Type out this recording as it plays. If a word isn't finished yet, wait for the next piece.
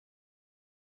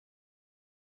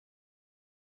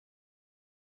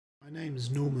My name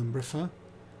is Norman Briffa.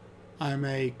 I am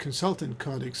a consultant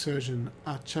cardiac surgeon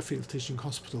at Sheffield Teaching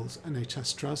Hospitals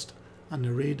NHS Trust and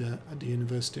a reader at the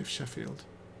University of Sheffield.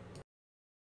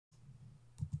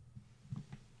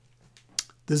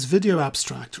 This video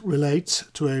abstract relates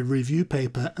to a review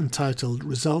paper entitled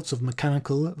Results of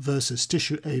Mechanical versus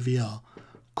Tissue AVR,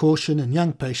 Caution in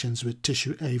Young Patients with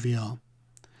Tissue AVR.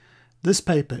 This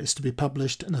paper is to be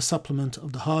published in a supplement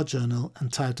of the Heart Journal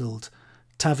entitled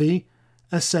TAVI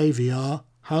SAVR,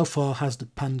 How Far Has the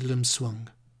Pendulum Swung?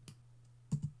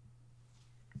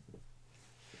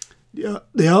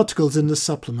 The articles in this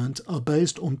supplement are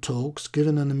based on talks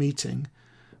given in a meeting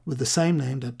with the same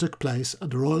name that took place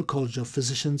at the Royal College of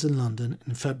Physicians in London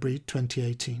in February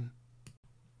 2018.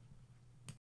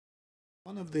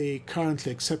 One of the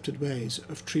currently accepted ways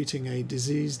of treating a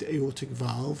diseased aortic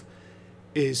valve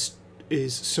is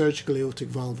surgical aortic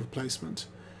valve replacement.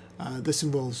 This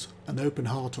involves an open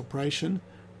heart operation,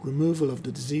 removal of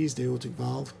the diseased aortic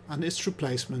valve and its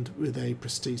replacement with a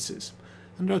prosthesis.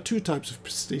 And there are two types of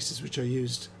prostheses which are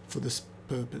used for this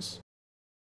purpose.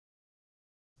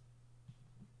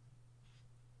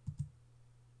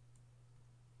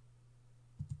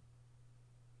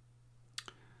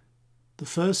 The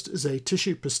first is a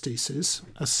tissue prosthesis,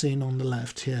 as seen on the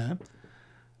left here.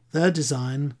 Their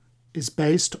design is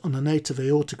based on a native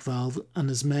aortic valve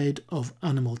and is made of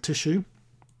animal tissue.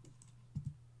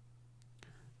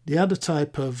 The other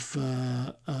type of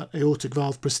aortic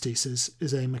valve prosthesis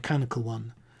is a mechanical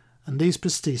one, and these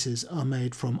prostheses are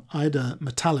made from either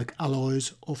metallic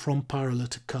alloys or from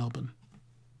pyrolytic carbon.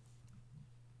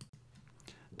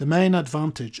 The main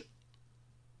advantage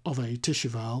of a tissue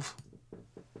valve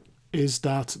is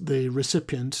that the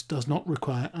recipient does not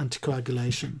require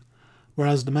anticoagulation,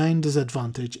 whereas the main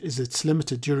disadvantage is its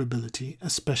limited durability,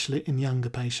 especially in younger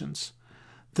patients.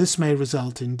 This may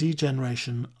result in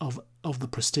degeneration of the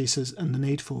prosthesis and the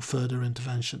need for further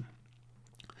intervention.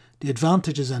 The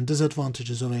advantages and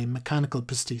disadvantages of a mechanical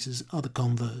prosthesis are the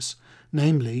converse,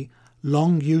 namely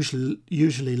long,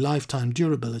 usually lifetime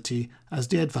durability as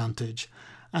the advantage,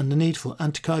 and the need for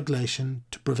anticoagulation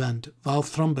to prevent valve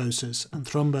thrombosis and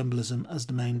thromboembolism as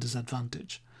the main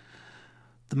disadvantage.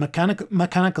 The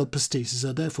mechanical prostheses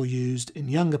are therefore used in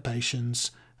younger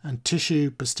patients, and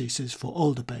tissue prostheses for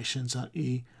older patients,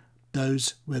 i.e.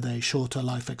 those with a shorter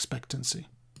life expectancy.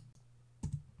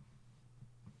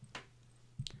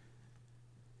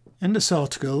 In this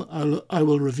article, I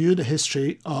will review the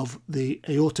history of the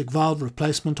aortic valve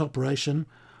replacement operation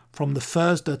from the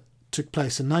first that took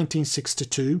place in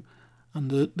 1962, and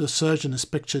the surgeon is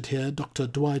pictured here, Dr.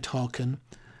 Dwight Harkin,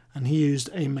 and he used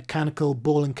a mechanical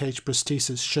ball and cage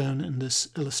prosthesis shown in this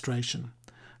illustration.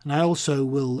 And I also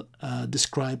will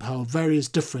describe how various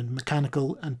different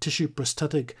mechanical and tissue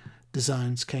prosthetic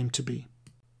designs came to be.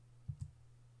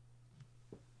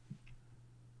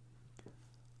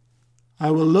 I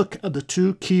will look at the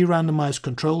two key randomized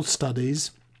controlled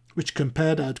studies which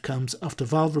compared outcomes after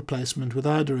valve replacement with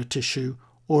either a tissue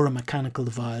or a mechanical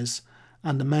device,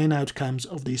 and the main outcomes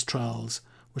of these trials,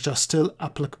 which are still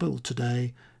applicable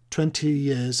today, 20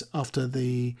 years after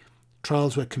the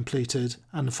trials were completed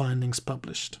and the findings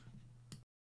published.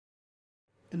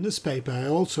 In this paper, I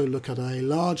also look at a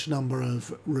large number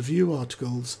of review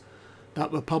articles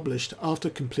that were published after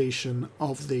completion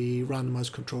of the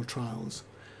randomized controlled trials.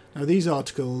 Now, these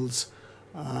articles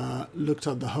looked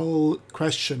at the whole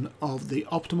question of the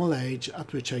optimal age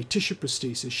at which a tissue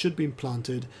prosthesis should be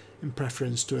implanted in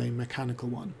preference to a mechanical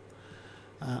one.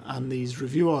 And these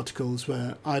review articles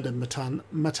were either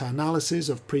meta-analyses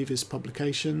of previous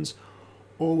publications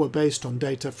or were based on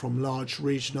data from large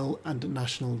regional and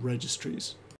national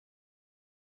registries.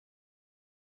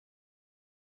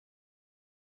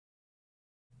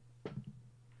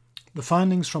 The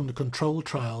findings from the controlled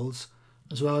trials,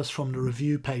 as well as from the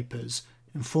review papers,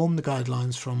 inform the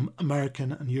guidelines from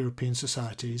American and European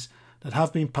societies that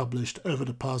have been published over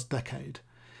the past decade.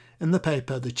 In the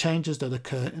paper, the changes that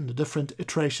occur in the different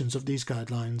iterations of these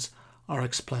guidelines are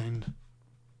explained.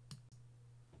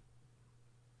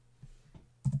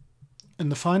 In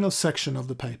the final section of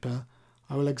the paper,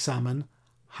 I will examine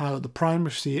how the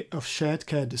primacy of shared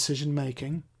care decision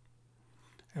making,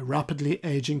 a rapidly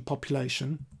aging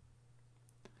population,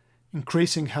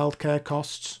 increasing healthcare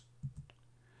costs,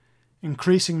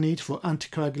 increasing need for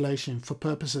anticoagulation for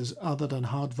purposes other than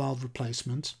heart valve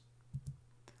replacement,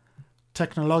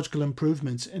 technological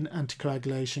improvements in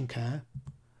anticoagulation care,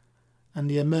 and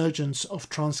the emergence of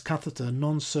transcatheter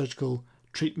non-surgical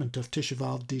treatment of tissue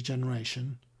valve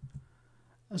degeneration,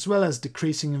 as well as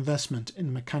decreasing investment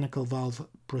in mechanical valve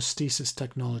prosthesis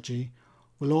technology,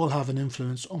 will all have an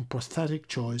influence on prosthetic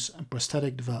choice and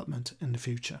prosthetic development in the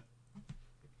future.